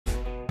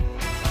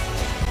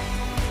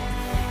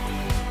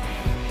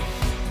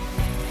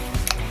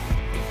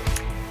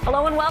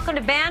Hello and welcome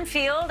to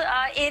Banfield.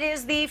 It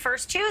is the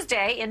first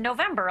Tuesday in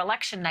November,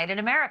 election night in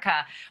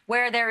America,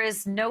 where there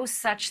is no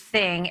such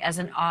thing as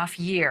an off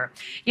year.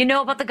 You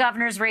know about the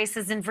governor's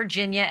races in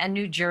Virginia and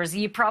New Jersey.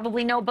 You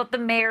probably know about the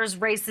mayor's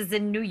races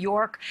in New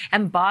York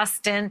and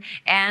Boston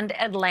and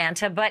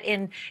Atlanta. But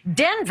in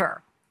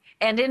Denver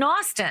and in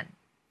Austin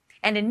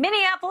and in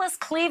Minneapolis,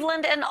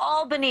 Cleveland, and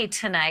Albany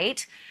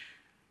tonight,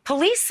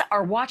 police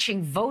are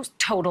watching vote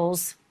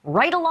totals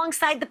right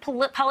alongside the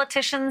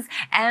politicians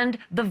and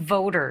the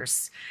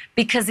voters.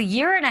 Because a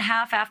year and a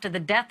half after the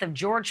death of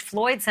George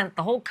Floyd sent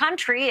the whole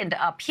country into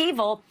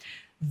upheaval,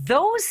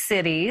 those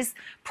cities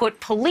put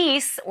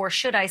police, or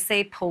should I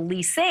say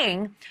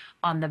policing,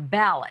 on the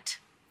ballot.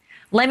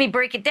 Let me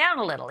break it down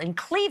a little. In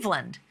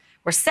Cleveland,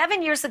 where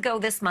 7 years ago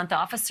this month,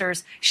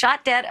 officers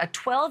shot dead a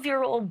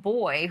 12-year-old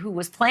boy who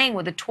was playing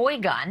with a toy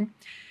gun,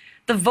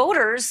 the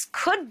voters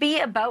could be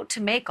about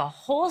to make a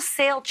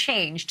wholesale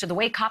change to the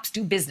way cops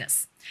do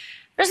business.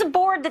 There's a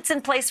board that's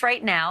in place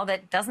right now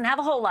that doesn't have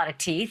a whole lot of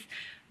teeth,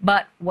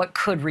 but what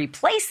could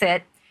replace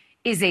it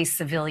is a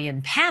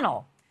civilian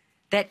panel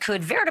that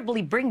could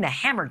veritably bring the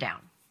hammer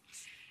down.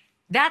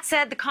 That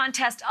said, the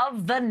contest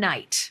of the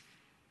night,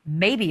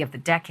 maybe of the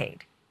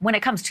decade, when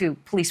it comes to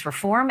police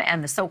reform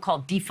and the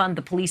so-called defund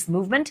the police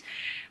movement,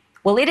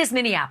 well, it is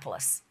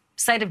Minneapolis,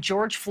 site of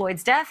George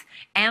Floyd's death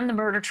and the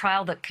murder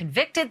trial that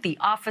convicted the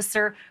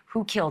officer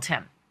who killed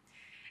him.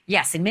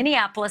 Yes, in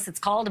Minneapolis, it's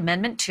called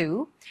Amendment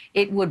 2.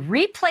 It would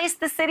replace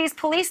the city's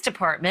police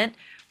department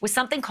with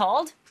something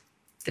called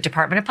the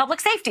Department of Public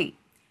Safety.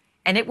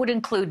 And it would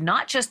include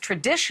not just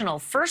traditional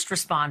first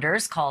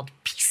responders called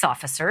peace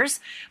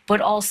officers,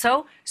 but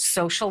also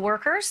social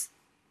workers,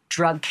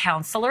 drug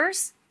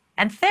counselors,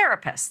 and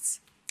therapists.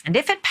 And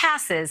if it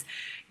passes,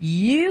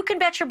 you can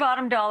bet your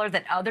bottom dollar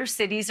that other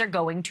cities are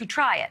going to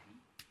try it.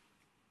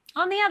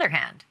 On the other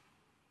hand,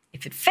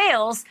 if it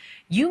fails,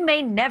 you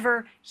may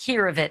never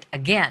hear of it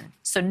again.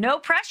 So no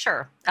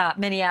pressure,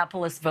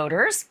 Minneapolis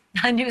voters.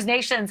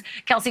 NewsNation's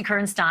Kelsey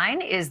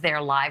Kernstein is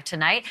there live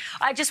tonight.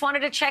 I just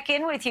wanted to check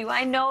in with you.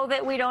 I know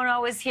that we don't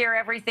always hear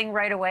everything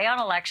right away on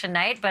election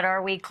night, but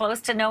are we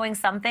close to knowing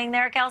something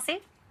there,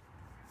 Kelsey?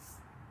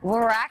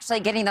 We're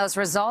actually getting those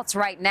results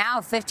right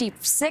now.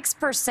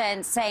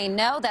 56% saying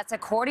no. That's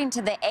according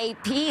to the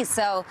AP.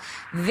 So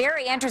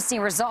very interesting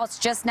results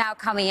just now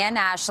coming in,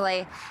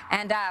 Ashleigh.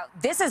 And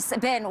this has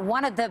been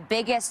one of the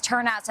biggest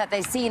turnouts that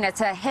they've seen. It's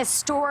a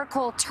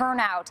historical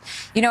turnout.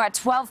 You know, at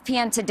 12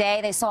 p.m. today,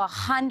 they saw a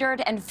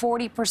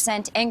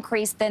 140%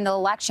 increase than the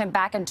election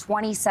back in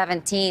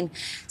 2017.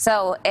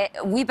 So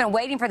we've been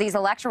waiting for these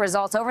election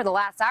results over the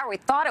last hour. We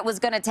thought it was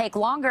going to take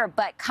longer,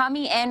 but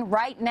coming in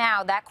right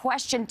now, that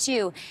question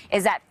two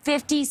is at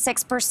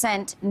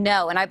 56%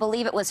 no, and I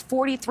believe it was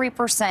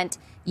 43%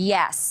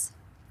 yes.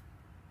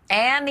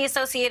 And the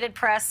Associated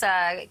Press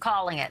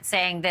calling it,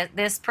 saying that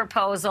this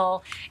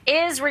proposal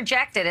is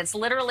rejected. It's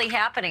literally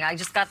happening. I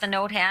just got the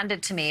note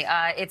handed to me.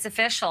 It's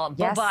official.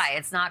 Yes. Bye-bye.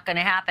 It's not going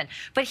to happen.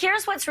 But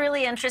here's what's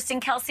really interesting,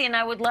 Kelsey, and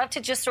I would love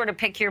to just sort of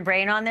pick your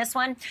brain on this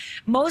one.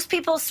 Most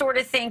people sort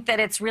of think that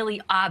it's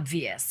really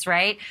obvious,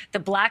 right? The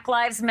Black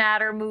Lives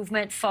Matter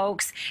movement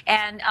folks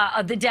and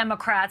the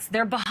Democrats,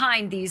 they're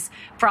behind these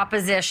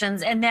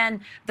propositions. And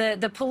then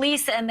the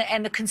police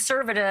and the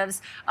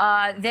conservatives,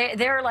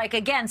 they're like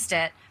against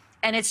it.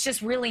 And it's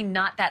just really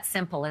not that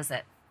simple, is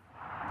it?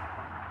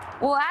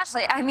 Well,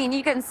 Ashleigh, I mean,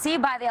 you can see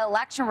by the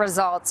election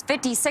results,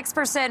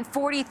 56%,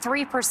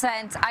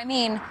 43%. I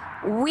mean,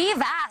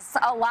 we've asked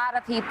a lot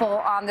of people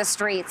on the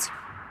streets,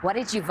 what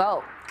did you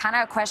vote? Kind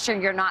of a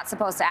question you're not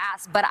supposed to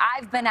ask, but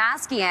I've been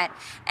asking it.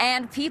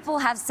 And people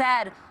have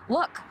said,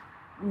 look,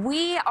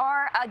 we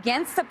are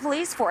against the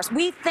police force.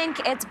 We think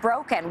it's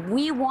broken.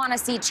 We want to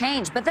see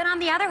change. But then on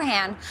the other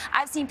hand,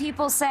 I've seen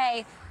people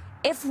say,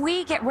 if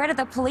we get rid of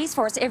the police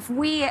force, if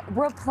we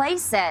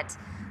replace it,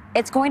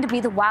 it's going to be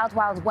the wild,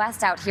 wild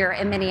west out here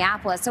in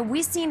Minneapolis. So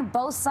we've seen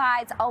both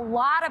sides, a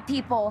lot of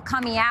people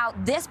coming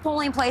out. This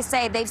polling place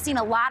say they've seen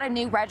a lot of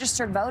new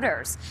registered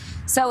voters.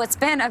 So it's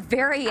been a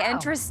very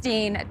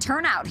interesting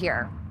turnout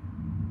here.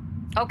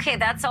 Okay,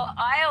 that's all.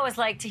 I always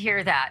like to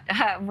hear that,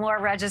 more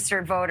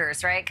registered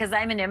voters, right? Because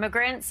I'm an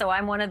immigrant, so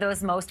I'm one of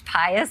those most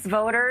pious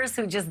voters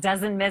who just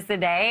doesn't miss a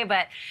day.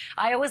 But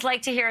I always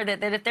like to hear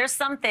that if there's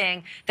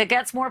something that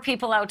gets more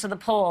people out to the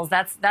polls,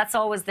 that's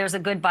always, there's a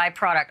good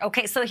byproduct.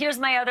 Okay, so here's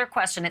my other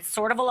question. It's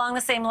sort of along the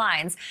same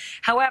lines.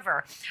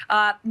 However,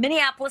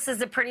 Minneapolis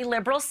is a pretty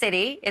liberal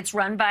city. It's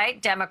run by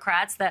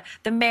Democrats.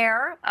 The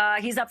mayor,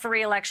 he's up for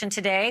re-election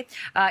today.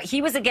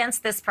 He was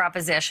against this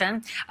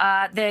proposition.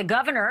 The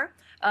governor,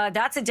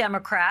 that's a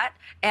Democrat,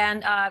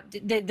 and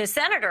the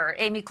senator,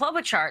 Amy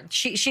Klobuchar,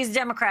 she's a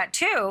Democrat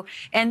too,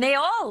 and they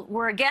all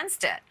were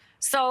against it.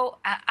 So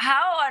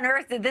how on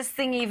earth did this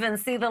thing even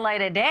see the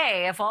light of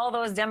day if all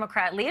those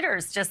Democrat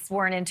leaders just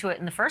weren't into it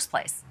in the first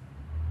place?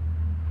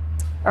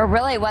 Or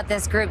really what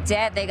this group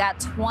did, they got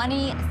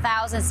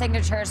 20,000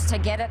 signatures to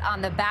get it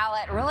on the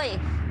ballot. Really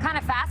kind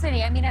of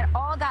fascinating. I mean, it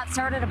all got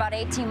started about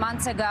 18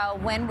 months ago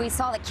when we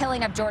saw the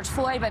killing of George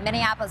Floyd by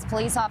Minneapolis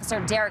police officer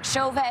Derek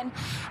Chauvin.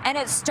 And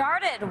it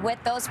started with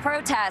those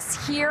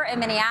protests here in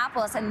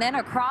Minneapolis and then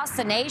across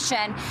the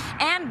nation.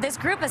 And this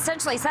group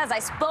essentially says, I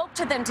spoke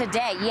to them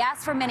today,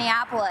 yes, from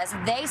Minneapolis.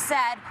 They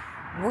said,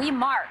 we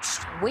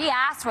marched. We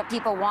asked what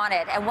people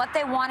wanted, and what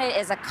they wanted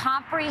is a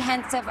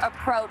comprehensive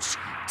approach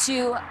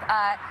to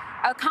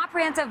a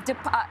comprehensive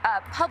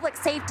public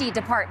safety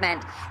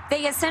department.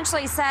 They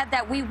essentially said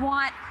that we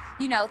want,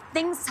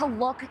 things to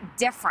look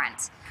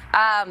different.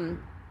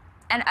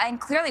 And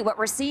clearly what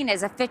we're seeing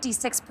is a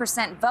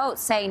 56% vote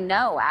saying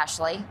no,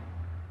 Ashleigh.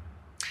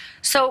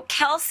 So,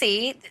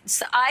 Kelsey,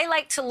 I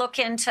like to look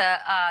into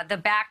the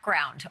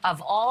background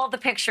of all the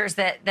pictures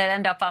that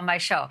end up on my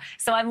show.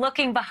 So I'm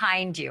looking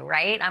behind you,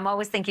 right? I'm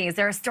always thinking, is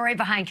there a story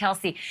behind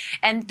Kelsey?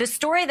 And the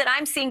story that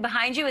I'm seeing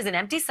behind you is an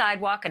empty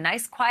sidewalk, a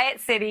nice, quiet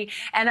city.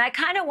 And I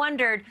kind of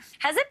wondered,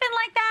 has it been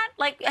like that?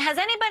 Like, has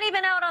anybody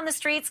been out on the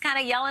streets kind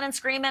of yelling and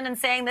screaming and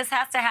saying this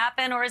has to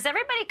happen? Or is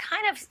everybody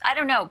kind of, I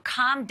don't know,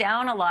 calmed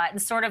down a lot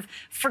and sort of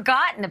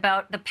forgotten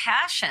about the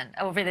passion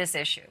over this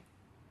issue?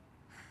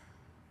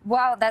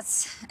 Well,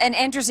 that's an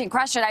interesting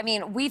question. I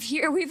mean, we've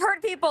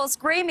heard people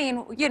screaming,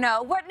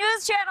 what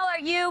news channel are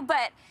you?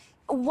 But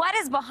what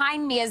is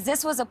behind me is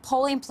this was a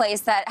polling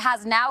place that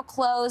has now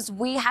closed.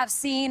 We have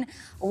seen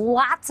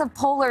lots of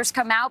pollers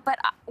come out, but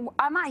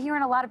I'm not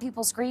hearing a lot of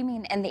people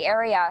screaming in the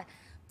area.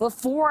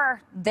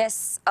 Before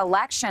this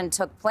election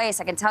took place,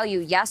 I can tell you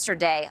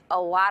yesterday,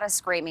 a lot of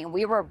screaming.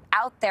 We were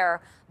out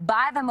there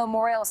by the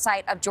memorial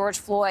site of George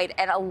Floyd,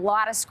 and a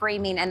lot of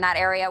screaming in that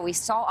area. We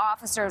saw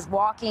officers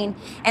walking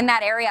in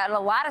that area and a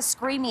lot of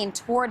screaming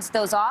towards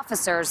those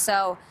officers.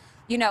 So,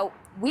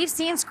 we've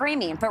seen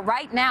screaming, but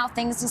right now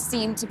things just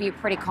seem to be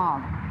pretty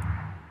calm.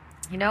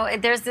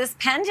 There's this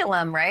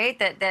pendulum, right,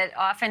 that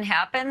often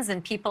happens,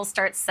 and people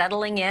start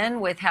settling in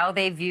with how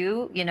they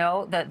view,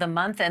 the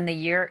month and the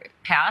year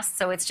past.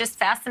 So it's just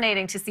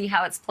fascinating to see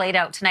how it's played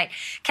out tonight.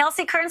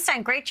 Kelsey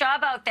Kernstein, great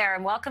job out there,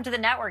 and welcome to the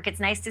network.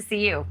 It's nice to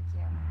see you.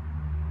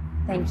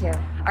 Thank you.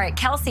 All right,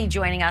 Kelsey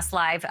joining us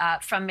live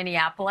from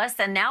Minneapolis.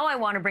 And now I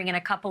want to bring in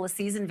a couple of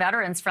seasoned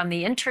veterans from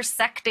the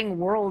intersecting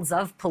worlds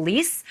of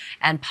police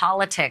and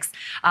politics.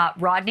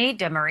 Rodney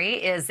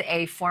Demery is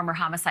a former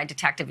homicide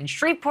detective in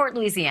Shreveport,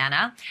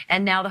 Louisiana,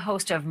 and now the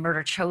host of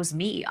Murder Chose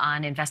Me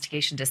on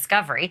Investigation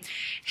Discovery.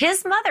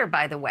 His mother,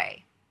 by the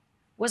way,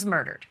 was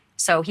murdered.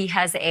 So he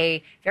has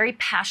a very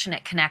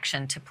passionate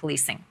connection to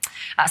policing.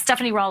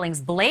 Stephanie Rawlings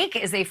Blake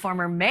is a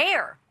former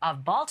mayor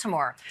of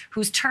Baltimore,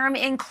 whose term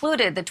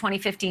included the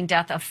 2015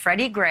 death of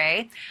Freddie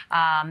Gray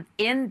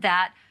in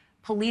that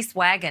police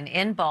wagon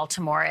in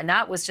Baltimore. And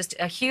that was just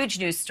a huge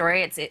news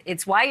story.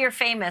 It's why you're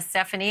famous,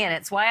 Stephanie, and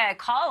it's why I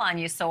call on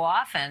you so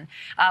often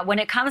when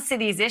it comes to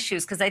these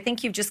issues, because I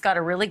think you've just got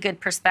a really good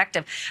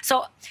perspective.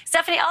 So,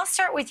 Stephanie, I'll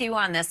start with you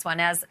on this one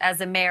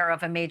as a mayor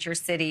of a major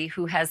city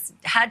who has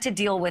had to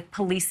deal with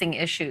policing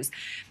issues.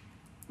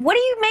 What do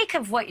you make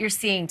of what you're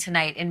seeing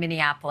tonight in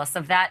Minneapolis,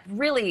 of that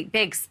really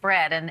big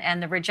spread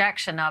and the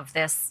rejection of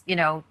this,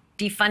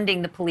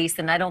 defunding the police?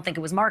 And I don't think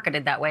it was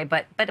marketed that way,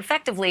 but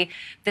effectively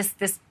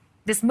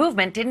this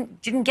movement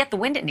didn't get the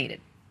wind it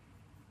needed.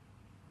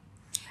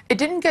 It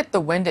didn't get the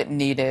wind it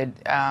needed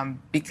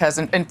because,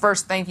 and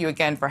first, thank you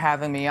again for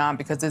having me on,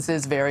 because this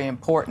is very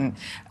important.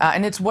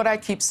 And it's what I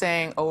keep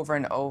saying over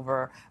and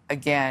over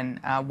again.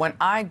 When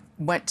I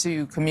went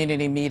to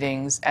community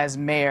meetings as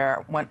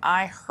mayor, when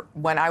I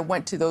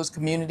went to those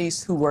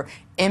communities who were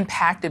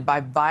impacted by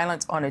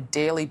violence on a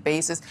daily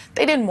basis,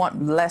 they didn't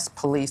want less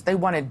police. They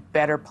wanted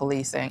better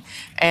policing.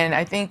 And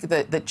I think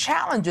that the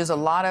challenge is a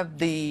lot of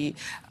the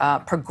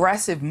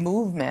progressive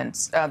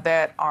movements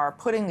that are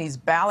putting these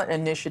ballot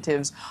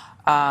initiatives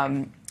up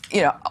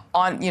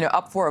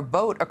for a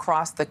vote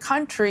across the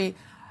country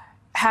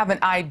have an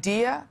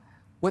idea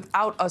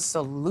without a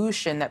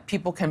solution that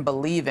people can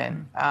believe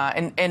in.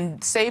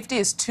 And safety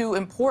is too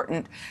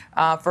important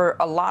for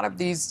a lot of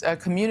these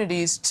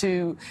communities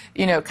to,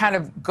 kind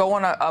of go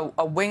on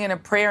a wing and a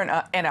prayer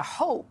and a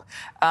hope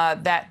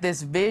that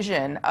this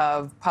vision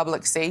of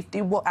public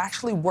safety will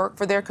actually work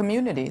for their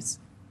communities.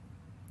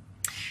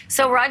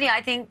 So, Rodney,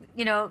 I think,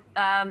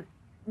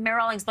 Mayor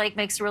Rawlings Blake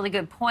makes a really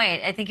good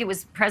point. I think it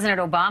was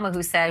President Obama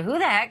who said, who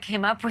the heck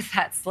came up with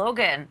that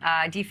slogan,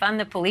 defund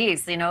the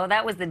police?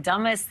 That was the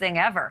dumbest thing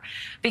ever,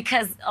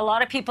 because a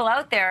lot of people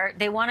out there,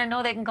 they want to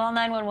know they can call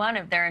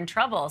 911 if they're in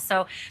trouble.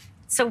 So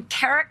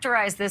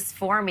characterize this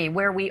for me,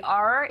 where we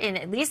are in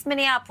at least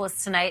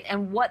Minneapolis tonight,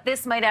 and what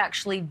this might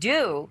actually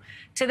do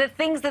to the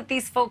things that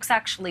these folks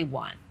actually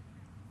want.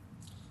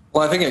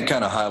 Well, I think it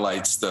kind of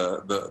highlights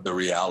the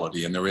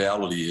reality, and the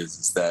reality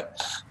is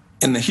that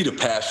in the heat of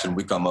passion,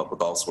 we come up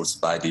with all sorts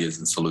of ideas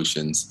and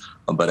solutions.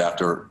 But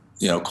after,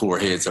 cooler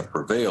heads have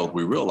prevailed,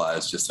 we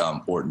realize just how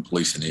important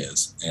policing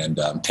is. And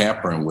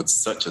tampering with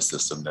such a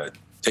system that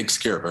takes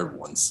care of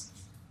everyone's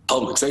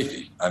public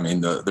safety. I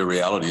mean, the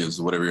reality is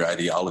whatever your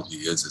ideology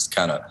is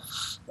kind of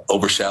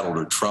overshadowed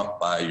or trumped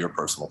by your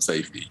personal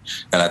safety.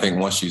 And I think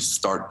once you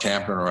start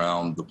tampering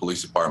around the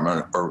police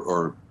department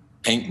or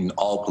painting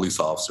all police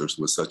officers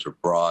with such a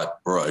broad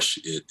brush,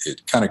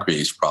 it kind of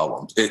creates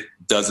problems. It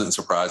doesn't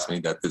surprise me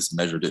that this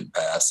measure didn't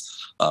pass.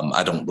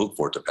 I don't look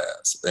for it to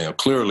pass.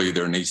 Clearly,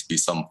 there needs to be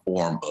some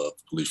form of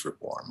police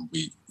reform.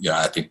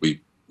 I think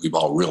we've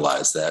all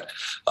realized that.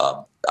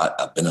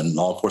 I've been in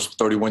law enforcement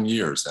for 31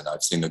 years, and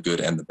I've seen the good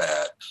and the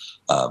bad.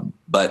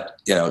 But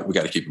we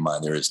got to keep in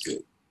mind there is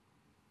good.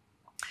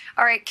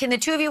 All right, can the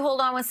two of you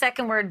hold on one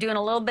second? We're doing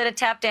a little bit of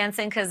tap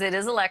dancing because it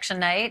is election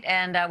night,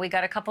 and we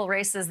got a couple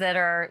races that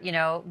are,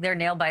 they're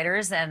nail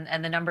biters,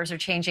 and the numbers are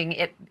changing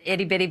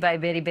itty bitty by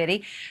bitty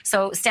bitty.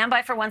 So stand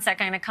by for 1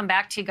 second. I'm going to come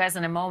back to you guys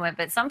in a moment.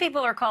 But some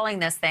people are calling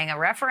this thing a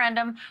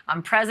referendum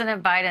on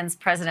President Biden's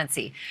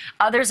presidency.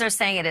 Others are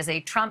saying it is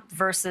a Trump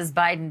versus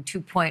Biden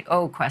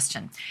 2.0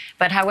 question.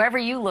 But however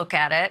you look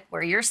at it,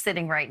 where you're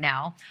sitting right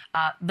now,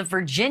 the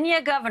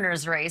Virginia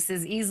governor's race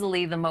is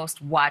easily the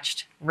most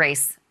watched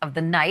race of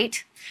the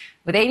night,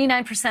 with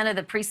 89% of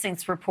the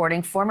precincts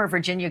reporting former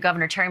Virginia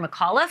Governor Terry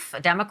McAuliffe, a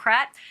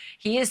Democrat.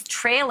 He is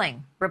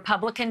trailing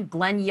Republican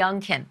Glenn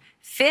Youngkin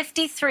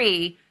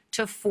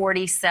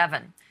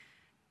 53-47.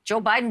 Joe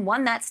Biden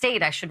won that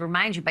state, I should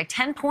remind you, by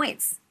 10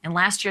 points in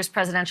last year's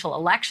presidential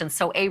election.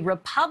 So a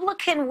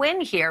Republican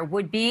win here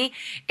would be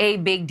a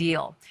big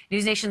deal.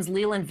 NewsNation's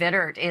Leland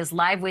Vittert is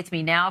live with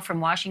me now from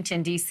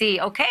Washington, D.C.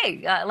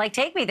 Okay,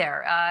 take me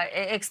there.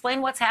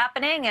 Explain what's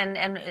happening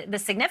and the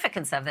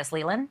significance of this,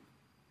 Leland.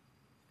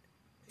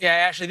 Yeah,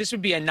 Ashley, this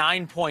would be a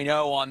 9.0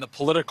 on the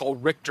political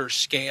Richter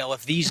scale.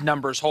 If these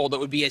numbers hold, it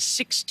would be a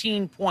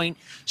 16-point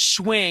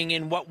swing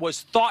in what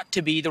was thought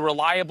to be the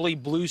reliably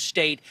blue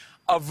state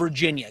of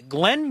Virginia.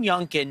 Glenn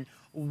Youngkin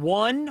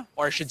won,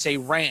 or I should say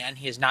ran,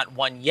 he has not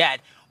won yet,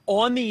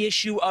 on the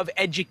issue of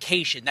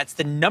education. That's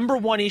the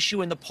 #1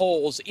 issue in the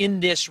polls in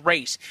this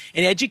race.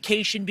 And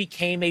education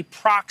became a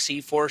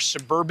proxy for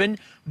suburban,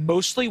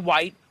 mostly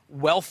white,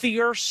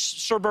 wealthier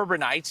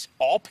suburbanites,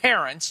 all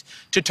parents,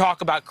 to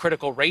talk about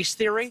critical race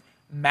theory,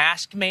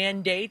 mask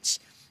mandates,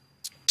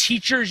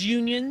 teachers'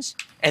 unions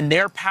and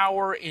their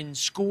power in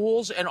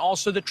schools, and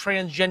also the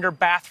transgender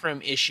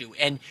bathroom issue.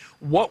 And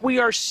what we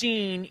are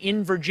seeing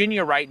in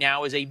Virginia right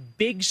now is a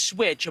big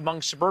switch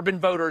among suburban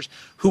voters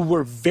who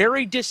were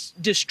very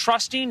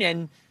distrusting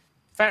and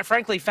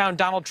frankly found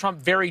Donald Trump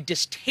very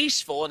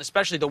distasteful, and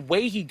especially the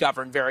way he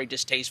governed very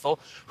distasteful,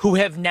 who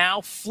have now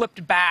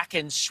flipped back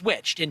and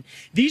switched. And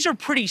these are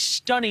pretty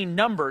stunning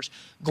numbers.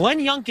 Glenn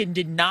Youngkin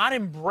did not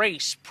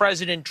embrace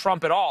President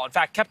Trump at all. In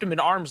fact, kept him at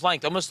arm's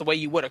length, almost the way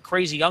you would a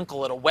crazy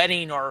uncle at a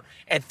wedding or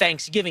at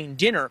Thanksgiving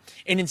dinner,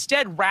 and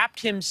instead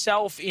wrapped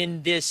himself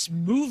in this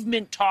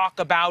movement talk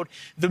about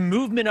the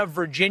movement of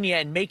Virginia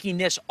and making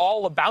this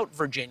all about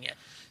Virginia.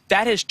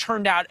 That has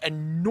turned out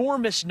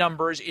enormous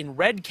numbers in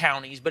red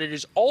counties, but it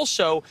has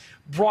also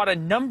brought a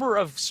number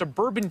of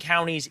suburban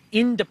counties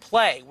into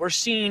play. We're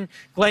seeing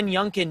Glenn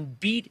Youngkin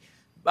beat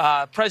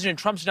President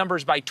Trump's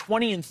numbers by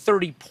 20 and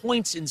 30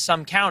 points in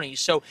some counties.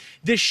 So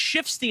this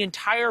shifts the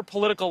entire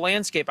political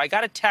landscape. I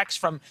got a text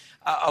from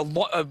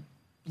a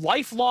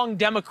lifelong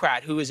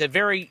Democrat who is a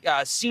very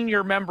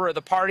senior member of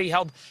the party,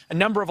 held a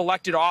number of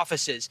elected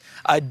offices.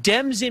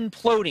 Dems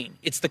imploding.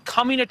 It's the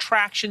coming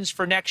attractions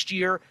for next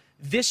year.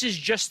 This is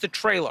just the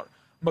trailer.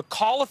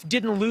 McAuliffe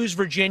didn't lose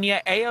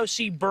Virginia.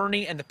 AOC,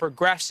 Bernie, and the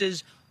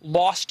progressives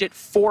lost it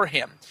for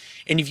him.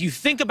 And if you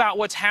think about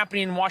what's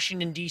happening in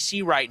Washington,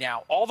 D.C. right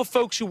now, all the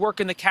folks who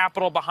work in the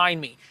Capitol behind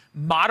me,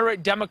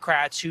 moderate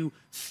Democrats who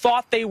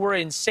thought they were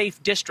in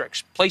safe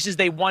districts, places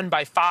they won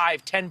by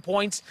 5, 10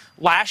 points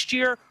last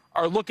year,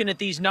 are looking at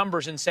these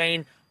numbers and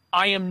saying,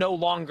 I am no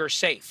longer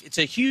safe. It's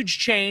a huge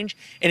change,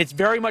 and it's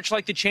very much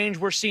like the change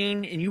we're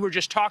seeing, and you were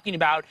just talking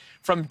about,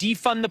 from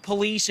defund the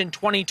police in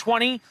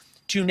 2020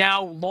 to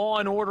now law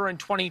and order in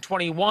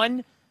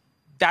 2021.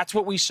 That's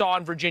what we saw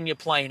in Virginia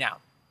playing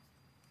out.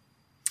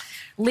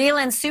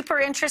 Leland, super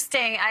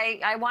interesting.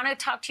 I want to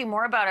talk to you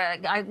more about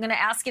it. I'm going to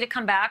ask you to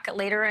come back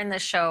later in the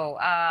show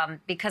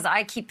because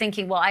I keep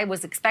thinking, well, I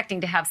was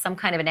expecting to have some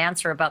kind of an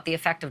answer about the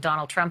effect of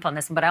Donald Trump on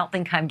this, but I don't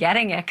think I'm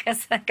getting it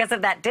because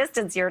of that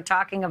distance you're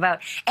talking about.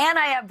 And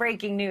I have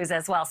breaking news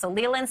as well. So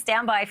Leland,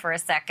 stand by for a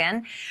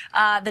second.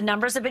 The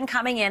numbers have been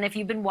coming in if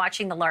you've been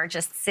watching the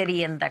largest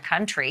city in the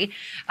country.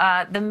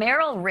 The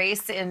mayoral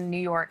race in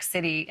New York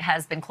City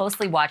has been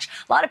closely watched.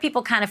 A lot of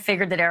people kind of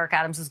figured that Eric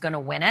Adams was going to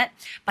win it.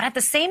 But at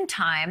the same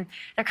time,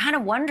 they're kind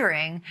of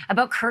wondering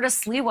about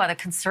Curtis Lewa, the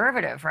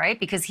conservative, right?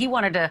 Because he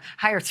wanted to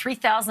hire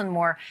 3,000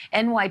 more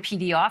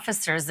NYPD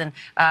officers. And,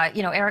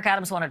 Eric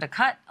Adams wanted to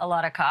cut a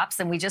lot of cops.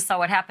 And we just saw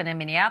what happened in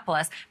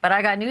Minneapolis. But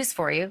I got news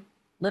for you.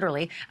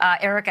 Literally,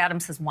 Eric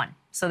Adams has won.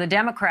 So the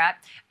Democrat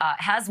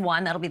has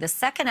won. That'll be the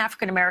second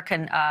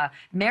African-American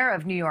mayor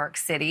of New York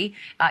City.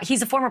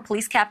 He's a former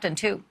police captain,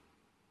 too.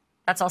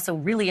 That's also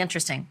really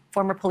interesting.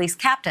 Former police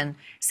captain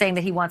saying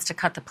that he wants to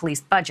cut the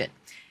police budget.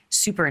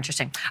 Super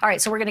interesting. All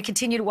right, so we're going to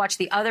continue to watch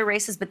the other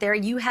races, but there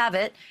you have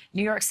it.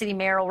 New York City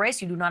mayoral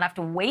race. You do not have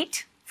to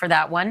wait for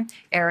that one.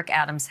 Eric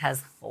Adams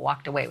has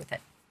walked away with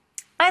it.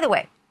 By the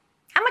way,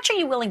 How much are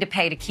you willing to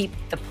pay to keep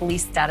the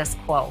police status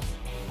quo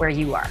where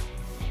you are?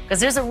 Because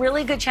there's a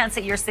really good chance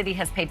that your city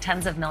has paid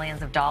tens of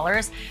millions of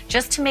dollars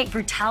just to make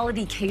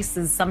brutality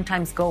cases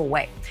sometimes go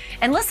away.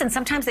 And listen,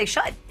 sometimes they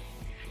should,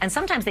 and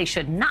sometimes they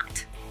should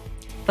not.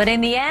 But in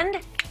the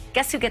end,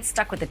 guess who gets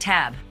stuck with the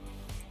tab?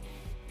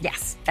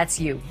 Yes, that's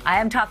you. I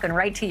am talking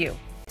right to you.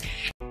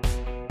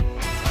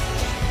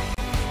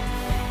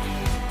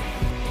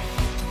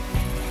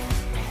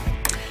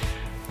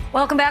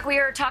 Welcome back. We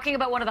are talking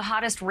about one of the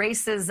hottest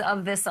races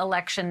of this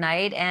election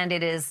night, and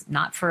it is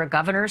not for a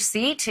governor's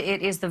seat.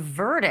 It is the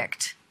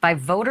verdict by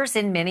voters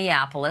in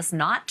Minneapolis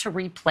not to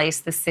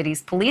replace the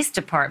city's police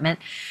department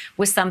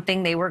with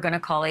something they were going to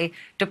call a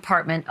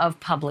Department of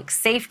Public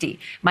Safety.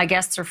 My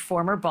guests are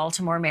former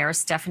Baltimore Mayor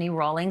Stephanie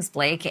Rawlings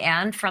Blake,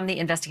 and from the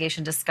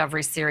Investigation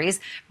Discovery series,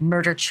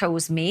 Murder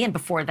Chose Me, and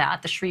before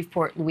that, the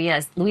Shreveport,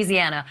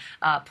 Louisiana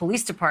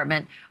Police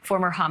Department,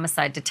 former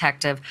homicide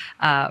detective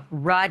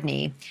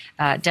Rodney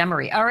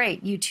Demery. All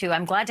right, you two,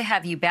 I'm glad to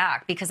have you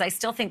back because I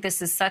still think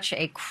this is such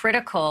a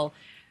critical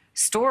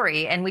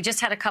story, and we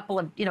just had a couple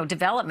of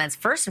developments.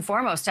 First and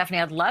foremost, Stephanie,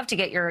 I'd love to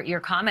get your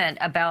comment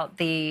about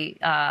the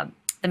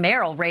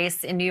mayoral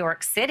race in New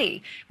York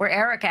City, where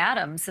Eric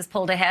Adams has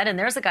pulled ahead, and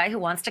there's a guy who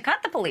wants to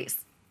cut the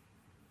police.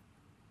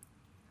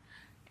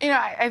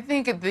 I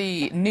think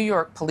the New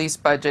York police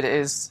budget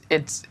is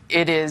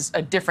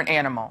a different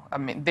animal. I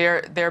mean,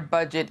 their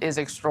budget is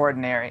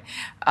extraordinary,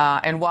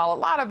 and while a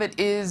lot of it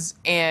is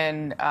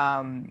in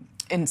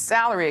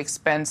salary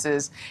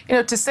expenses,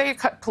 to say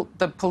cut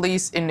the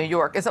police in New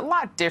York is a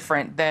lot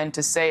different than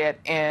to say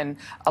it in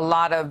a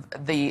lot of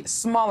the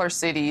smaller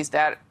cities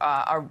that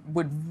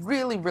would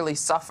really, really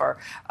suffer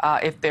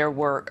if there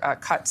were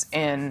cuts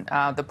in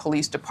the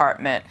police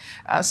department.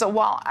 So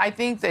while I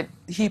think that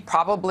he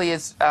probably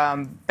is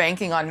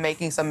banking on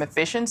making some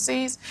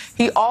efficiencies,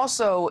 he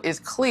also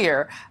is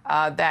clear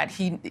that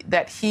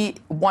he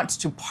wants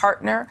to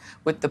partner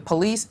with the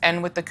police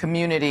and with the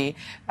community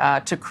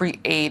to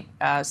create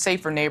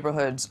safer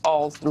neighborhoods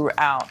all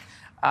throughout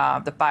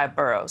the 5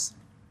 boroughs.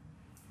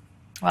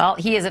 Well,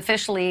 he is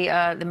officially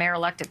the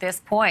mayor-elect at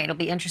this point. It'll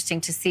be interesting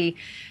to see,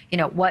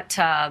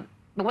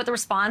 what the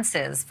response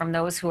is from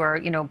those who are,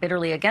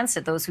 bitterly against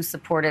it, those who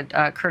supported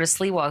Curtis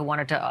Sliwa, who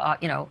wanted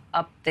to,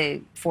 up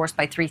the force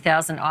by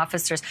 3,000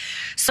 officers.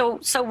 So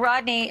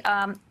Rodney,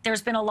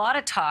 there's been a lot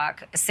of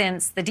talk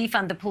since the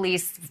defund the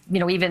police,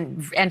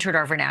 even entered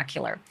our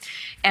vernacular.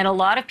 And a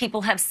lot of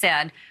people have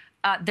said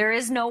there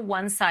is no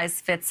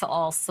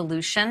one-size-fits-all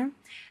solution.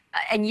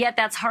 And yet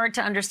that's hard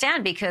to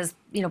understand because,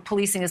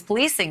 policing is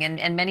policing,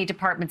 and many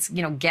departments,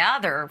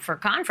 gather for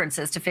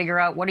conferences to figure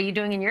out what are you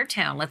doing in your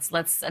town?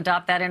 Let's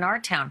adopt that in our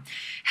town.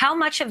 How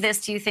much of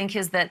this do you think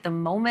is that the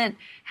moment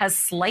has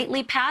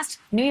slightly passed,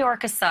 New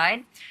York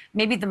aside,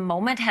 maybe the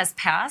moment has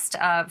passed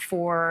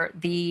for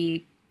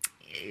the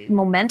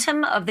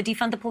momentum of the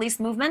defund the police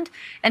movement?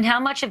 And how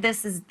much of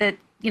this is that,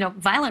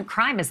 violent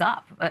crime is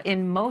up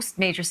in most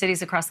major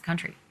cities across the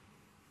country?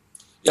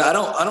 Yeah, I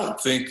don't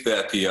think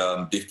that the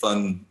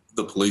defund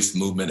the police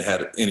movement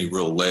had any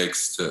real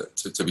legs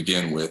to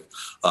begin with.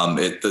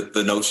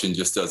 The notion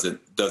just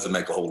doesn't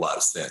make a whole lot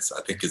of sense.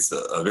 I think it's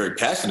a very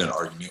passionate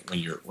argument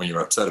when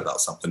you're upset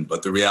about something,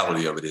 but the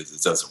reality of it is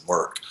it doesn't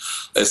work.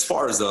 As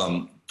far as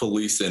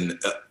policing,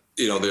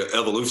 the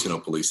evolution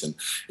of policing,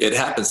 it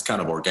happens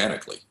kind of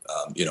organically.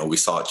 We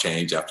saw it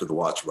change after the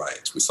Watch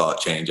riots. We saw it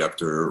change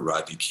after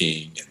Rodney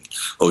King and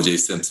O.J.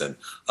 Simpson.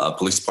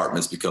 Police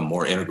departments become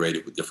more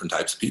integrated with different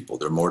types of people.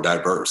 They're more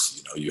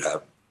diverse. You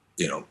have,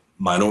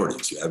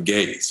 minorities, you have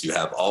gays, you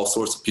have all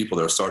sorts of people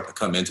that are starting to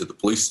come into the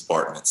police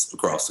departments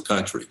across the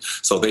country.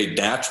 So they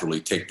naturally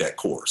take that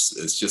course.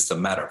 It's just a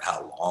matter of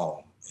how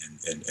long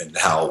and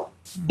how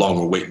long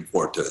we're waiting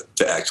for it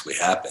to actually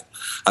happen.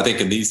 I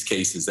think in these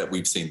cases that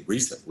we've seen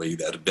recently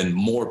that have been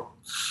more,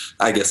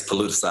 I guess,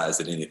 politicized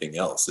than anything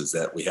else, is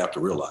that we have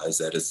to realize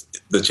that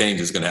the change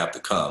is going to have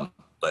to come,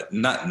 but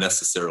not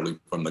necessarily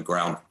from the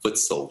ground foot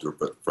soldier,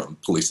 but from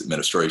police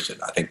administration.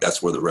 I think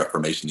that's where the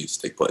reformation needs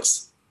to take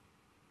place.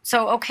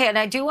 So, okay, and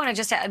I do want to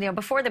just add,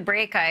 before the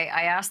break, I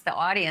asked the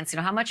audience,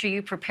 how much are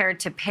you prepared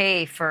to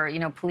pay for,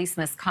 police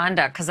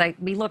misconduct? Because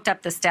we looked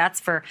up the stats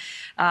for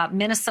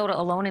Minnesota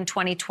alone in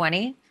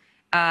 2020.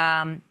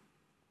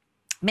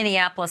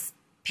 Minneapolis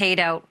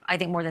paid out, I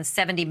think, more than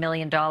 $70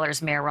 million,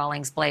 Mayor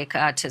Rawlings Blake,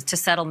 to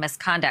settle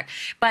misconduct.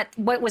 But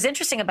what was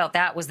interesting about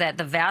that was that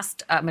the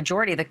vast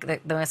majority of the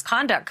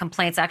misconduct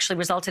complaints actually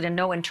resulted in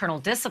no internal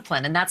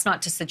discipline. And that's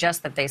not to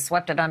suggest that they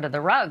swept it under the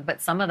rug, but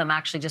some of them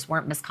actually just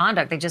weren't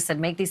misconduct. They just said,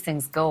 make these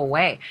things go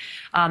away.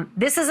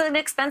 This is an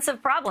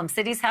expensive problem.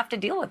 Cities have to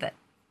deal with it.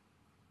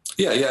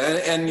 Yeah,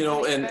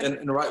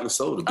 and rightly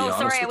so, to be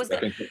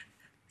honest.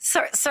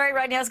 Sorry,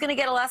 Rodney. I was going to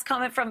get a last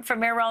comment from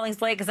Mayor Rawlings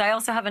Blake because I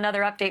also have another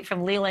update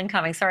from Leland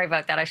coming. Sorry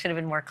about that. I should have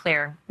been more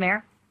clear.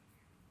 Mayor?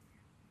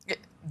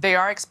 They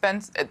are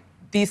expensive.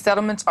 these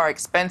settlements are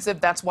expensive.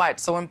 That's why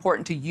it's so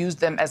important to use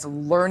them as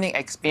learning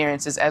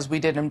experiences, as we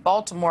did in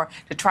Baltimore,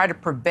 to try to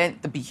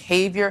prevent the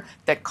behavior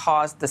that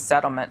caused the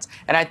settlements.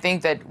 And I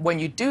think that when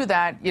you do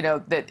that, you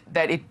know, that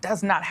it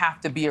does not have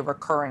to be a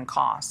recurring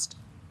cost.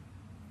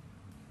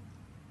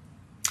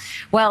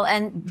 Well,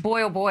 and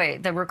boy, oh boy,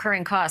 the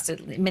recurring cost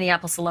at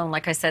Minneapolis alone,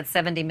 like I said,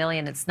 $70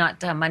 million. It's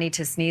not money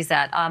to sneeze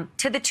at.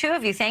 To the two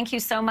of you, thank you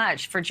so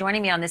much for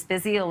joining me on this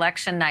busy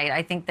election night.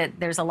 I think that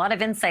there's a lot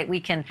of insight we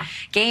can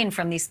gain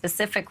from these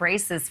specific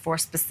races for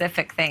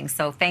specific things.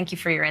 So thank you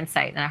for your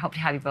insight, and I hope to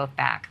have you both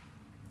back.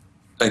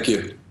 Thank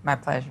you. My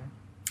pleasure.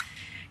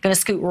 Going to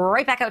scoot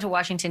right back out to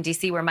Washington,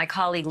 D.C., where my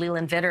colleague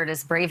Leland Vittert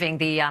is braving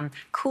the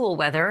cool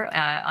weather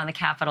on the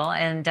Capitol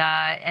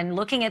and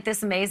looking at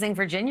this amazing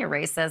Virginia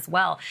race as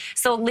well.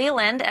 So,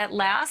 Leland, at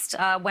last,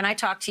 when I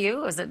talked to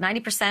you, it was at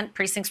 90%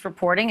 precincts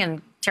reporting,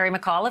 and Terry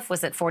McAuliffe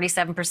was at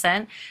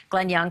 47%,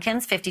 Glenn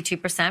Youngkin's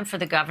 52% for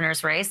the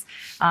governor's race.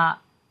 It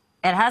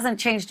hasn't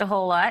changed a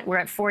whole lot. We're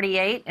at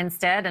 48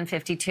 instead and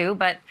 52,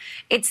 but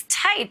it's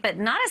tight, but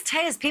not as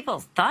tight as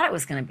people thought it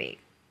was going to be.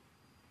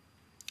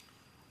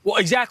 Well,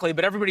 exactly,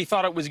 but everybody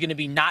thought it was going to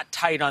be not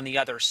tight on the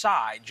other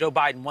side. Joe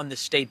Biden won the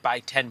state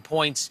by 10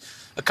 points.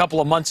 A couple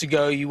of months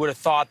ago, you would have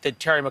thought that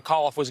Terry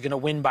McAuliffe was going to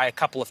win by a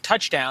couple of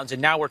touchdowns, and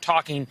now we're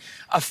talking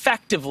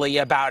effectively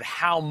about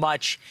how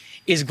much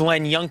is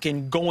Glenn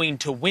Youngkin going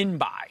to win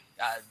by.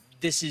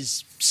 This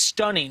is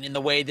stunning in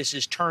the way this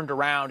is turned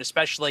around,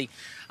 especially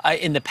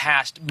in the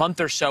past month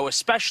or so,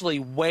 especially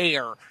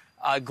where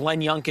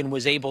Glenn Youngkin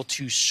was able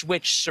to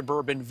switch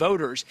suburban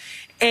voters.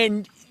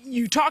 And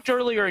you talked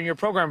earlier in your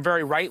program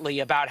very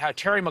rightly about how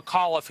Terry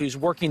McAuliffe, who's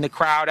working the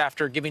crowd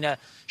after giving a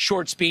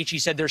short speech, he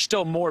said there's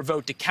still more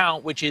vote to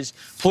count, which is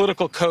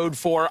political code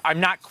for I'm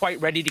not quite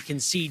ready to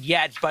concede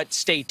yet, but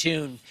stay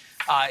tuned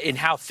in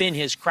how thin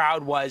his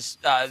crowd was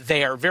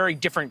there. Very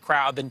different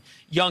crowd than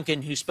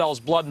Youngkin, who spells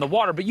blood in the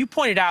water. But you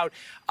pointed out,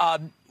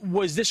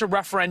 was this a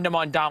referendum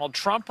on Donald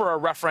Trump or a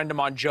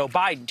referendum on Joe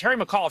Biden? Terry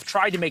McAuliffe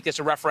tried to make this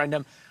a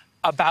referendum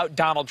about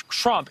Donald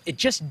Trump. It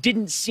just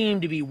didn't seem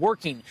to be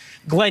working.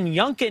 Glenn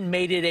Youngkin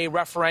made it a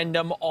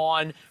referendum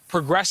on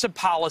progressive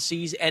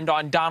policies and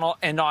on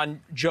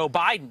Joe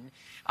Biden.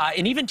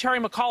 And even Terry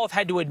McAuliffe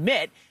had to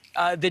admit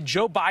that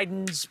Joe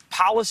Biden's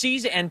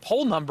policies and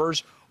poll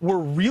numbers were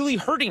really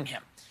hurting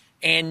him.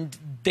 And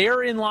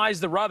therein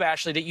lies the rub,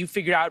 Ashleigh, that you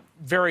figured out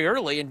very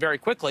early and very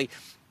quickly,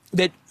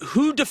 that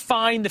who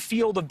defined the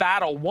field of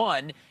battle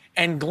won,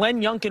 and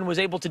Glenn Youngkin was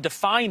able to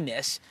define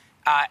this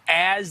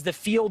as the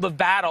field of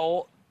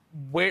battle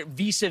where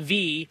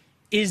vis-a-vis,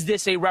 is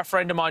this a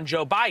referendum on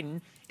Joe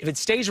Biden? If it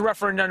stays a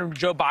referendum on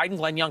Joe Biden,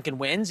 Glenn Youngkin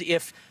wins.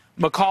 If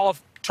McAuliffe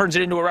turns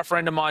it into a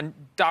referendum on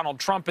Donald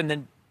Trump and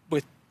then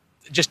with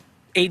just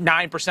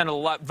 8-9%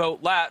 of the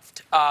vote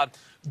left,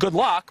 good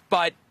luck,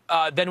 but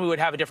then we would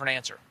have a different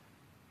answer.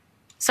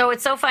 So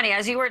it's so funny.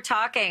 As you were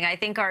talking, I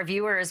think our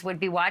viewers would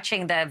be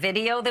watching the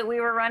video that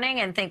we were running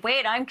and think,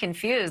 wait, I'm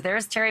confused.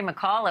 There's Terry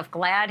McAuliffe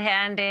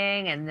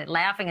glad-handing and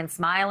laughing and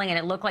smiling, and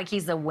it looked like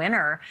he's the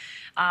winner.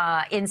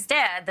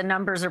 Instead, the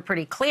numbers are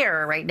pretty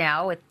clear right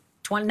now with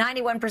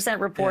 91%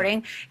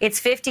 reporting. Yeah.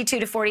 It's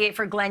 52-48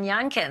 for Glenn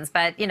Youngkin's.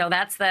 But, you know,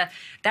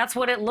 that's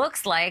what it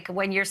looks like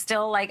when you're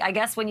still, like, I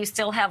guess when you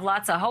still have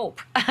lots of hope.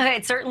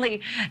 It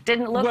certainly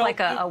didn't look like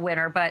a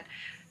winner. But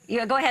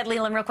yeah, go ahead,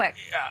 Leland, real quick.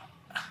 Yeah.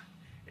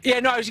 Yeah,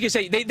 no, I was going to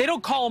say, they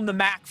don't call him the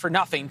Mac for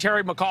nothing.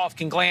 Terry McAuliffe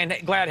can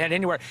glad hand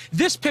anywhere.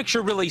 This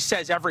picture really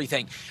says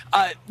everything.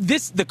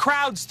 The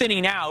crowd's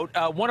thinning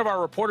out. One of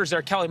our reporters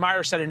there, Kelly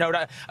Meyer, sent a note.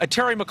 A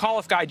Terry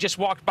McAuliffe guy just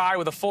walked by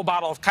with a full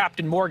bottle of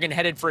Captain Morgan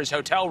headed for his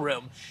hotel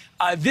room.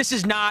 This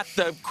is not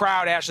the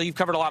crowd, Ashleigh. You've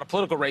covered a lot of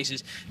political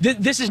races.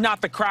 This is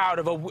not the crowd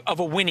of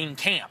a winning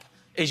camp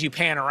as you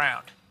pan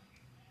around.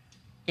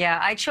 Yeah,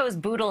 I chose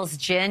Boodle's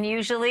gin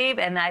usually,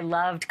 and I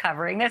loved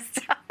covering this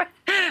stuff.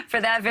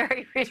 For that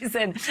very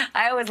reason.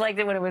 I always liked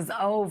it when it was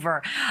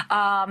over.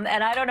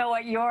 And I don't know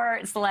what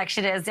your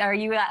selection is. Are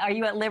you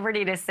at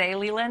liberty to say,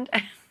 Leland?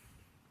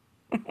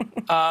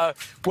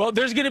 Well,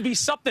 there's going to be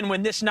something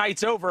when this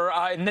night's over,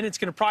 and then it's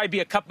going to probably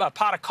be a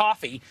pot of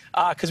coffee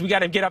because we got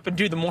to get up and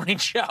do the morning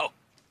show.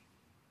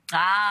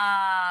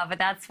 Ah, but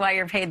that's why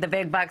you're paid the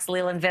big bucks,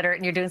 Leland Vittert,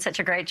 and you're doing such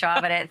a great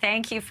job at it.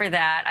 Thank you for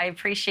that. I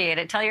appreciate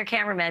it. Tell your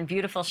cameraman,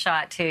 beautiful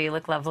shot, too. You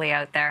look lovely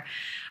out there.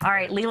 All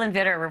right, Leland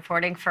Vittert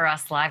reporting for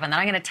us live. And then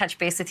I'm going to touch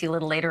base with you a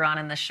little later on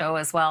in the show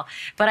as well.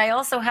 But I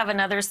also have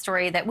another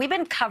story that we've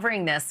been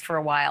covering this for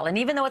a while. And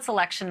even though it's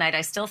election night,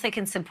 I still think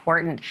it's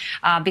important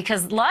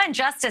because law and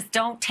justice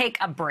don't take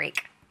a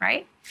break,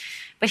 right?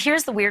 But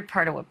here's the weird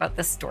part about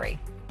this story.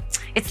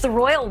 It's the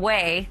royal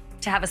way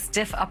to have a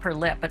stiff upper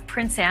lip, but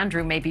Prince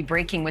Andrew may be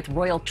breaking with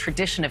royal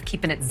tradition of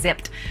keeping it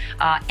zipped,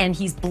 and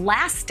he's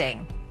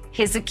blasting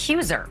his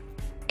accuser,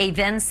 a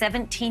then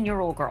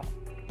 17-year-old girl,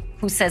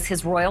 who says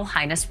His Royal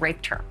Highness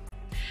raped her.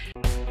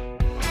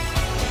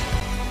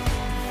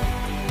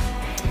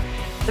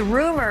 The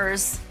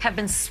rumors have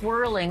been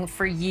swirling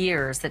for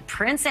years that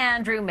Prince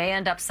Andrew may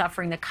end up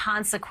suffering the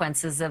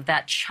consequences of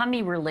that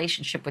chummy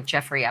relationship with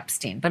Jeffrey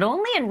Epstein. But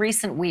only in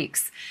recent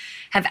weeks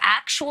have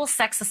actual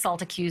sex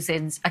assault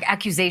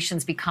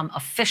accusations become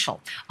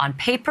official on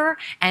paper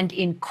and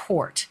in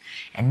court.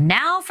 And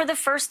now, for the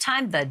first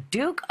time, the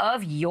Duke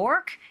of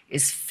York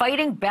is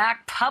fighting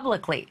back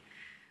publicly.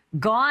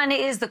 Gone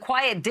is the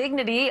quiet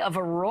dignity of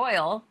a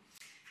royal.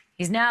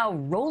 He's now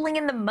rolling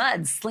in the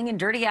mud, slinging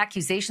dirty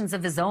accusations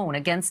of his own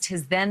against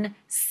his then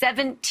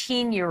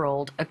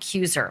 17-year-old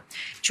accuser.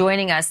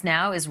 Joining us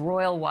now is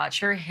royal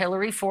watcher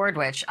Hillary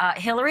Fordwich.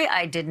 Hillary,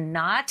 I did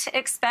not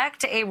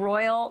expect a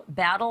royal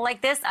battle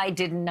like this. I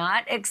did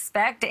not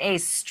expect a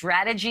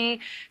strategy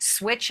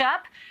switch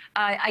up.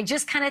 I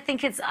just kind of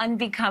think it's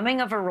unbecoming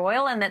of a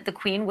royal and that the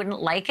Queen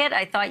wouldn't like it.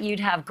 I thought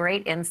you'd have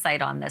great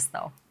insight on this,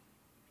 though.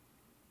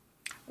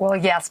 Well,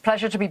 yes,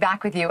 pleasure to be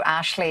back with you,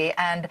 Ashleigh.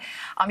 And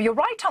you're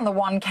right on the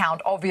one count.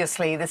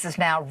 Obviously, this is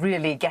now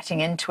really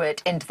getting into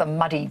the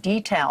muddy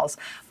details.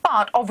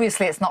 But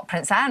obviously, it's not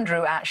Prince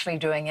Andrew actually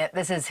doing it.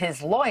 This is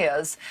his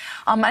lawyers.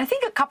 I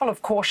think a couple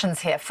of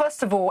cautions here.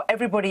 First of all,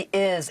 everybody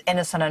is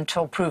innocent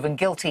until proven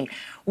guilty.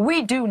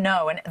 We do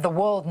know, and the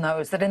world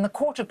knows, that in the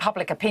court of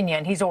public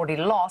opinion, he's already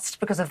lost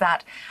because of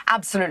that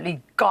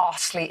absolutely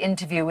ghastly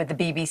interview with the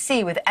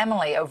BBC with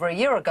Emily over a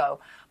year ago.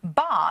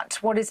 But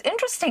what is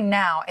interesting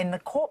now in the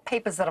court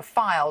papers that are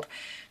filed,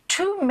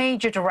 two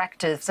major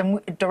directions,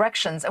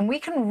 and we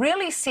can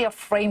really see a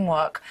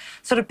framework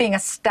sort of being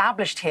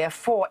established here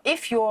for,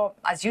 if you're,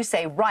 as you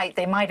say, right,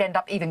 they might end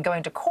up even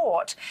going to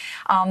court.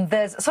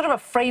 There's sort of a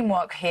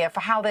framework here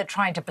for how they're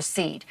trying to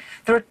proceed.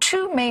 There are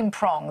two main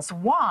prongs.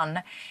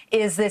 One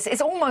is this,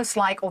 it's almost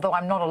like, although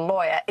I'm not a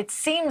lawyer, it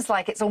seems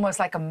like it's almost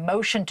like a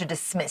motion to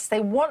dismiss.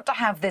 They want to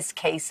have this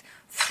case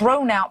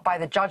thrown out by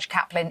the Judge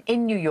Kaplan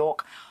in New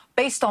York,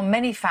 based on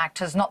many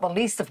factors, not the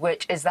least of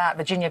which is that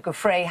Virginia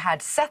Giuffre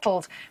had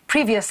settled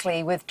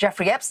previously with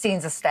Jeffrey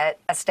Epstein's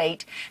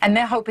estate, and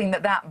they're hoping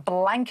that that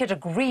blanket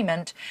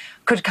agreement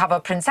could cover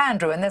Prince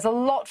Andrew. And there's a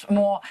lot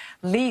more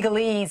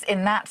legalese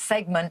in that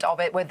segment of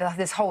it with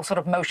this whole sort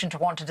of motion to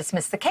want to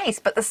dismiss the case.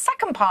 But the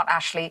second part,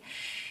 Ashleigh,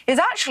 is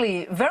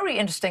actually very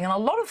interesting, and a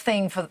lot of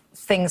things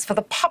for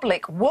the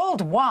public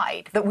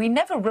worldwide that we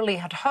never really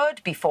had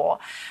heard before.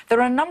 There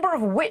are a number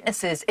of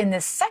witnesses in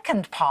this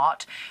second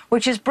part,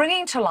 which is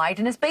bringing to light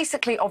and is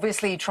basically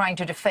obviously trying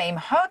to defame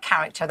her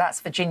character,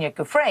 that's Virginia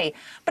Giuffre.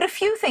 But a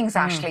few things,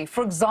 Ashleigh.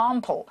 For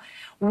example,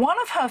 one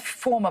of her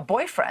former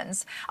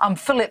boyfriends,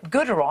 Philip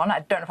Gooderon, I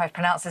don't know if I've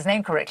pronounced his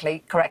name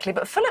correctly,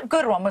 but Philip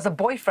Gooderon was a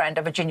boyfriend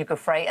of Virginia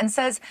Giuffre and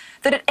says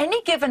that at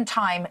any given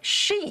time,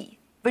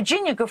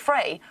 Virginia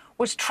Giuffre,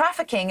 was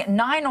trafficking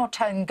 9 or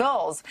 10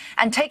 girls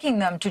and taking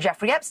them to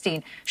Jeffrey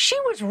Epstein. She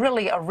was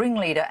really a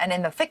ringleader and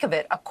in the thick of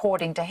it,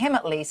 according to him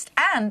at least.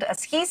 And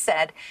as he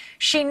said,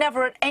 she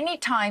never at any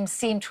time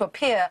seemed to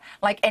appear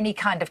like any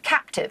kind of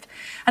captive.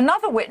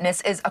 Another witness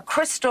is a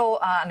Crystal,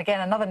 and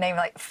again, another name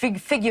like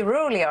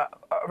Figueroa.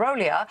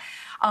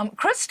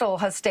 Crystal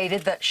has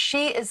stated that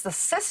she is the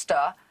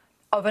sister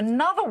of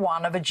another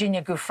one of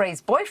Virginia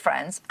Giuffre's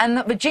boyfriends, and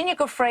that Virginia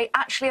Giuffre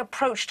actually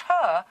approached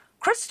her,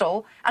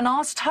 Crystal, and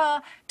asked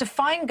her to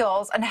find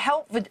girls and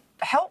help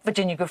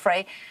Virginia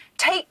Giuffre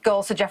take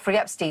girls to Jeffrey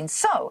Epstein.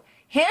 So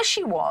here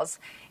she was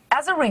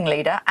as a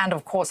ringleader and,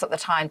 of course, at the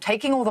time,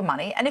 taking all the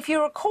money. And if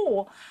you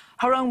recall,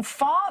 her own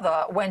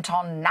father went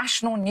on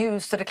national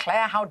news to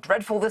declare how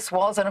dreadful this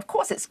was. And, of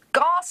course, it's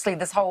ghastly,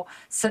 this whole,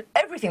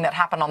 everything that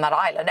happened on that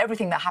island,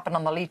 everything that happened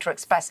on the Lita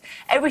Express,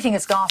 everything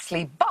is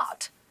ghastly.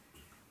 But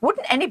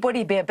wouldn't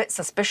anybody be a bit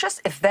suspicious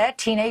if their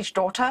teenage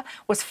daughter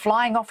was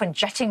flying off and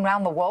jetting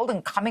around the world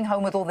and coming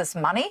home with all this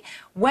money?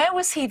 Where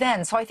was he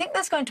then? So I think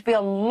there's going to be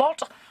a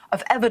lot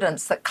of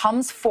evidence that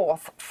comes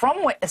forth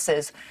from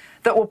witnesses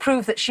that will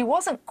prove that she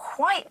wasn't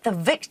quite the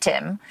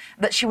victim,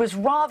 that she was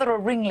rather a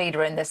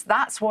ringleader in this.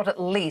 That's what at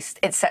least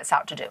it sets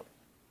out to do.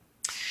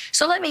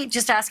 So let me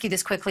just ask you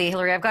this quickly,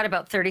 Hillary. I've got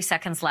about 30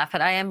 seconds left,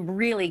 but I am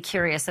really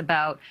curious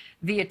about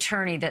the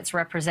attorney that's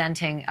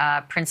representing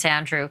Prince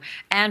Andrew,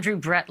 Andrew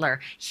Brettler.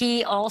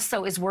 He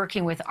also is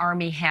working with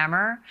Armie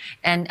Hammer.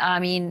 And, I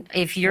mean,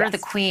 if you're the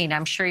Queen,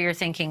 I'm sure you're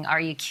thinking,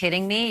 are you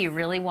kidding me? You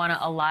really want to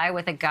ally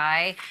with a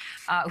guy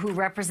who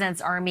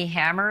represents Armie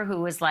Hammer,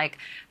 who is like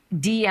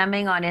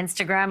DMing on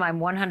Instagram, I'm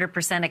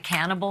 100% a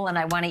cannibal and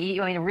I want to eat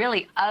you. I mean,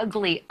 really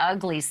ugly,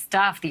 ugly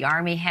stuff, the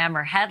Armie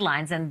Hammer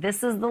headlines. And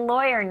this is the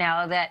lawyer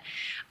now that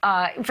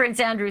Prince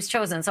Andrew's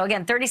chosen. So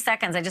again, 30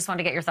 seconds. I just want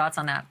to get your thoughts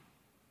on that.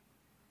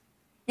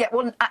 Yeah,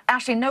 well,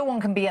 actually, no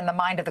one can be in the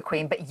mind of the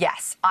Queen. But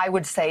yes, I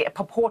would say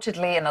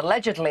purportedly and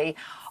allegedly,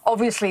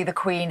 obviously, the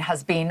Queen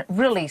has been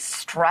really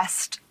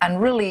stressed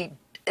and really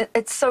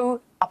it's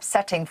so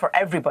upsetting for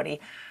everybody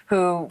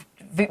who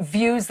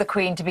views the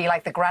Queen to be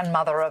like the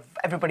grandmother of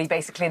everybody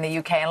basically in the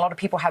UK. And a lot of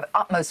people have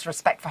utmost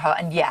respect for her.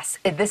 And yes,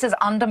 this has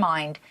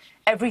undermined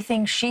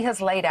everything she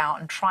has laid out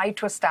and tried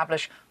to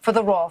establish for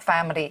the royal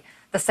family,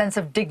 the sense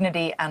of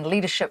dignity and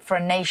leadership for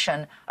a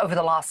nation over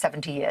the last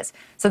 70 years.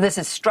 So this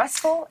is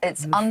stressful.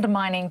 It's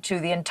undermining to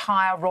the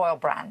entire royal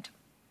brand.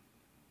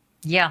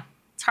 Yeah,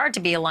 it's hard to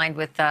be aligned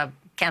with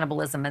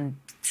cannibalism and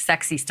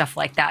sexy stuff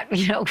like that.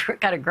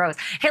 Kind of gross.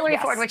 Hillary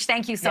Yes. Fordwich,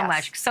 thank you so Yes.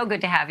 much. So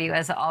good to have you,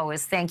 as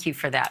always. Thank you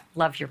for that.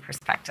 Love your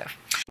perspective.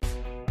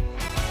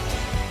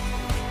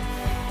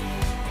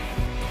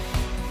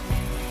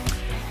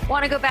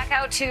 Want to go back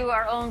out to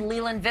our own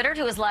Leland Vittert,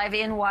 who is live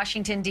in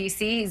Washington,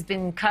 D.C. He's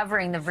been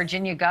covering the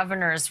Virginia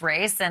governor's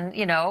race and,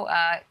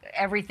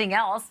 everything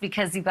else,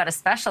 because you've got a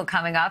special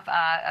coming up.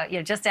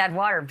 Just add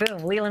water.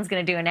 Boom. Leland's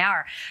going to do an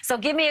hour. So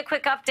give me a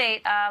quick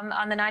update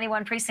on the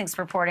 91 precincts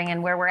reporting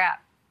and where we're at.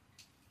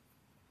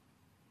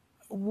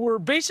 We're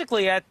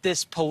basically at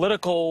this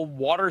political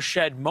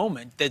watershed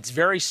moment that's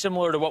very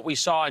similar to what we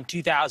saw in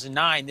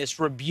 2009. This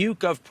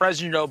rebuke of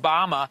President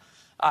Obama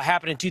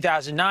happened in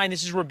 2009.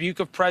 This is a rebuke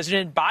of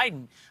President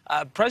Biden.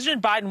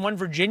 President Biden won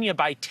Virginia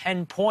by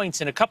 10 points.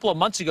 And a couple of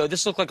months ago,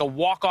 this looked like a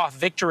walk-off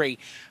victory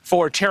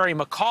for Terry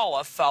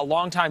McAuliffe, a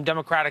longtime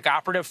Democratic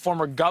operative,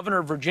 former governor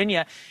of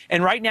Virginia.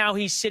 And right now,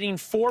 he's sitting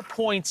 4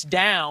 points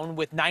down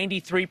with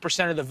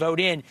 93% of the vote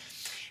in.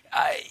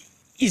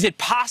 Is it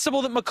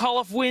possible that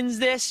McAuliffe wins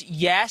this?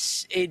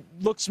 Yes. It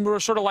looks more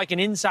sort of like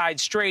an inside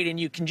straight, and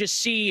you can just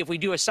see if we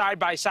do a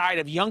side-by-side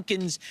of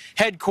Youngkin's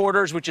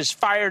headquarters, which is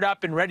fired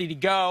up and ready to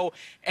go,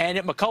 and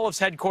at McAuliffe's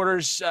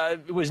headquarters,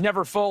 it was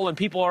never full and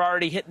people are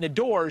already hitting the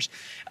doors.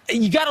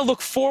 You got to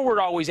look forward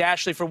always,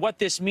 Ashleigh, for what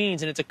this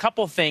means, and it's a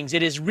couple things.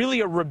 It is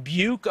really a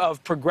rebuke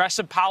of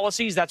progressive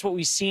policies. That's what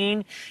we've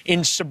seen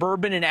in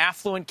suburban and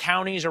affluent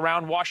counties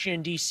around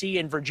Washington, D.C.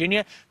 and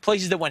Virginia.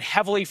 Places that went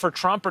heavily for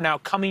Trump are now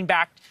coming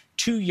back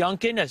to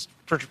Youngkin,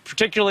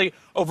 particularly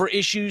over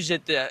issues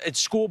at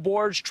school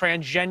boards,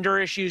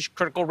 transgender issues,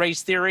 critical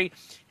race theory,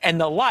 and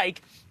the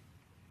like.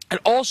 It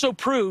also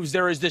proves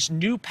there is this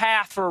new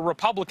path for a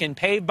Republican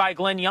paved by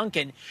Glenn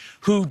Youngkin,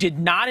 who did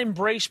not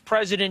embrace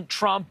President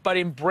Trump, but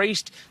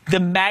embraced the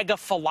MAGA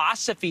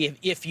philosophy,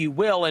 if you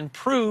will, and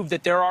proved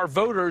that there are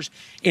voters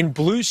in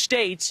blue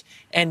states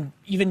and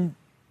even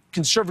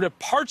conservative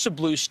parts of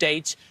blue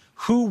states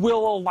who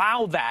will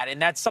allow that.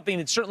 And that's something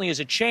that certainly is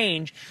a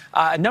change.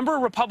 A number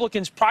of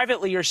Republicans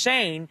privately are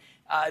saying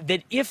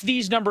that if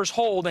these numbers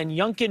hold and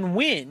Youngkin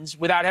wins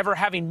without ever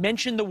having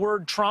mentioned the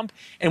word Trump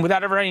and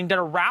without ever having done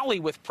a rally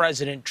with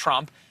President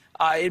Trump,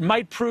 it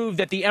might prove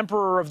that the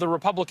emperor of the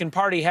Republican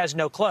Party has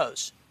no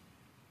clothes.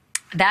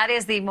 That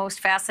is the most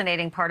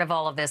fascinating part of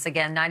all of this.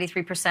 Again,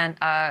 93%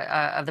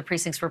 of the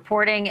precincts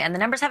reporting, and the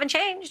numbers haven't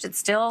changed. It's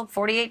still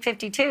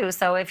 48-52.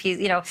 So if he's,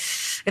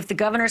 if the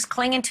governor's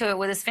clinging to it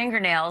with his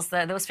fingernails,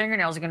 those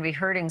fingernails are going to be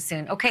hurting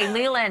soon. Okay,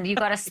 Leland, you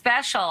got a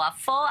special, a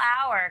full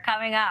hour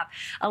coming up.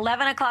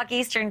 11 o'clock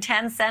Eastern,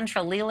 10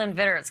 Central. Leland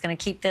Vittert is going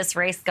to keep this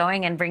race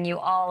going and bring you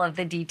all of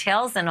the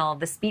details and all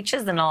the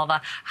speeches and all the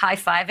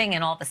high-fiving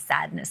and all the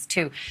sadness,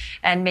 too.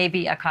 And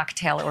maybe a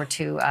cocktail or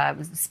two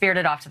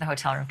spirited off to the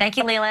hotel room. Thank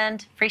you, Leland.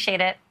 Appreciate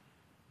it.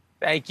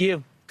 Thank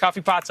you. Coffee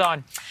pot's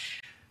on.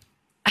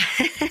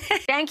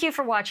 Thank you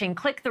for watching.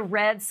 Click the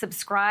red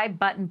subscribe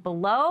button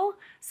below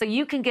so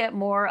you can get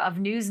more of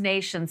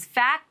NewsNation's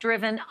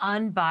fact-driven,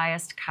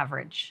 unbiased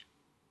coverage.